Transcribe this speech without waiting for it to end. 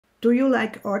Do you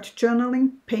like art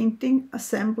journaling, painting,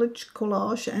 assemblage,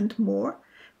 collage and more?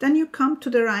 Then you come to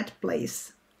the right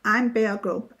place. I'm Bea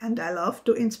Grob and I love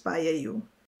to inspire you.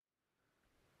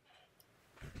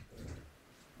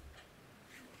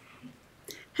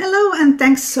 Hello and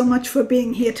thanks so much for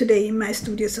being here today in my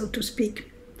studio, so to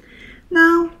speak.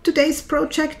 Now, today's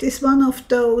project is one of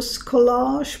those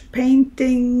collage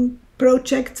painting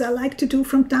projects I like to do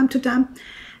from time to time.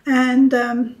 And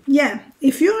yeah,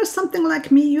 if you're something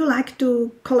like me, you like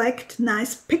to collect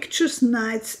nice pictures,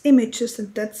 nice images,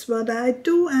 and that's what I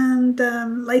do. And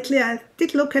lately I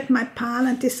did look at my pile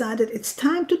and decided it's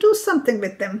time to do something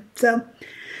with them. So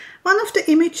one of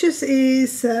the images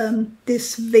is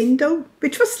this window,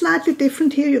 which was slightly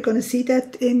different here. You're going to see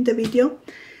that in the video.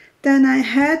 Then I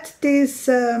had this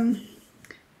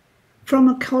from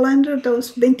a calendar, those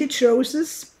vintage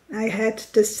roses. I had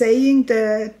the saying,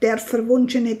 der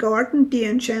verwunschene Garten, the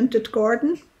enchanted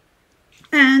garden,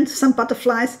 and some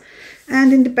butterflies.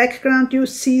 And in the background you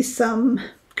see some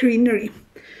greenery.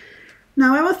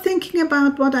 Now I was thinking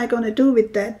about what I'm going to do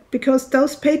with that, because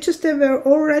those pages, they were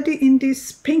already in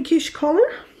this pinkish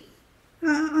color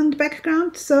on the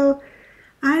background. So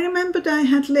I remembered I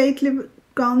had lately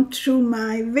gone through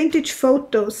my vintage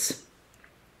photos.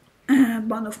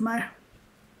 One of my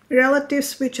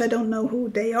relatives, which I don't know who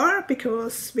they are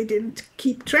because we didn't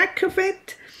keep track of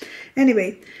it.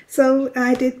 Anyway, so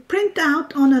I did print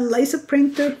out on a laser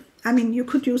printer. I mean, you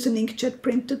could use an inkjet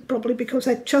printer probably, because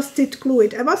I just did glue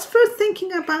it. I was first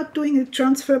thinking about doing a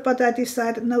transfer, but I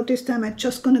decided no, this time I'm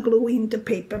just gonna glue in the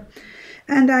paper.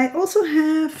 And I also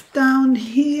have down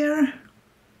here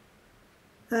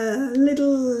a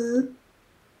little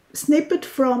snippet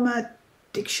from a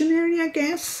dictionary, I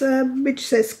guess, which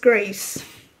says grace.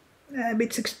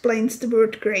 Which explains the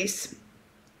word grace.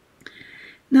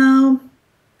 Now,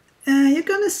 you're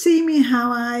gonna see me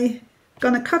how I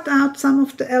gonna cut out some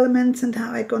of the elements and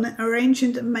how I'm gonna arrange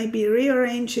it and maybe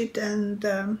rearrange it, and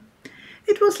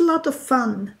it was a lot of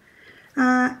fun.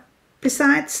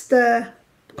 Besides the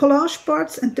collage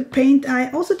parts and the paint, I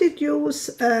also did use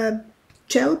a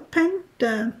gel pen,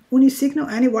 the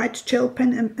Unisigno, any white gel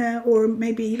pen, or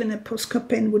maybe even a Posca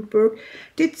pen would work.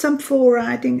 Did some faux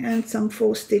writing and some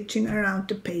faux stitching around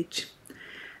the page.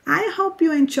 I hope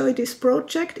you enjoy this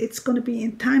project. It's going to be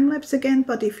in time-lapse again,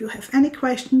 but if you have any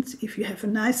questions, if you have a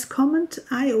nice comment,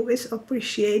 I always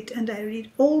appreciate and I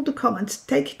read all the comments.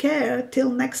 Take care, till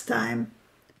next time.